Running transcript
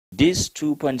This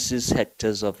 2.6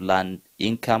 hectares of land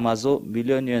in Kamazo,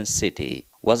 Millennium City,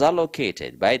 was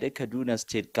allocated by the Kaduna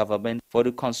State government for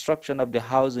the construction of the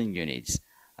housing units,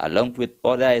 along with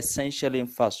other essential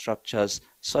infrastructures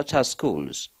such as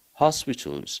schools,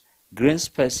 hospitals, green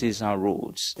spaces and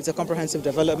roads. It's a comprehensive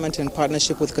development in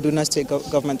partnership with Kaduna State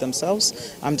government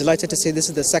themselves. I'm delighted to say this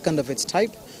is the second of its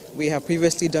type. We have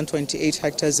previously done 28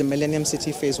 hectares in Millennium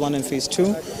City Phase 1 and Phase 2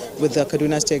 with the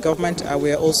Kaduna State government.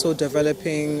 We are also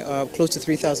developing close to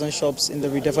 3,000 shops in the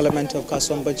redevelopment of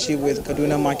Kasombachi with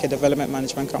Kaduna Market Development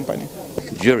Management Company.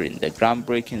 During the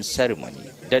groundbreaking ceremony,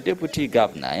 the Deputy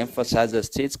Governor emphasized the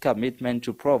state's commitment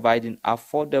to providing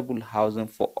affordable housing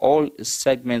for all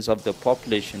segments of the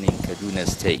population in Kaduna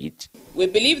State. We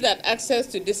believe that access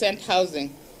to decent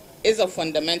housing is a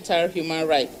fundamental human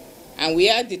right, and we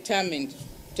are determined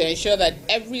to ensure that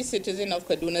every citizen of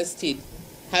Kaduna State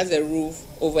has a roof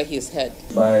over his head.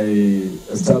 By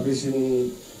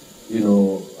establishing,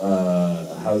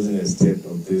 a housing estate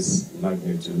of this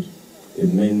magnitude,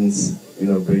 it means,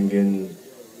 bringing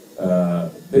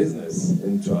business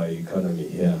into our economy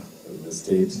here in the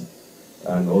state,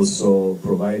 and also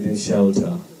providing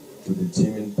shelter to the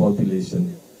teeming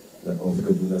population of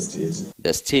Kaduna State. The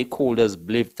stakeholders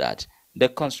believe that the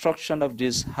construction of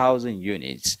these housing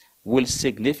units will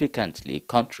significantly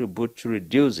contribute to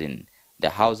reducing the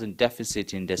housing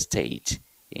deficit in the state.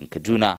 In Kaduna,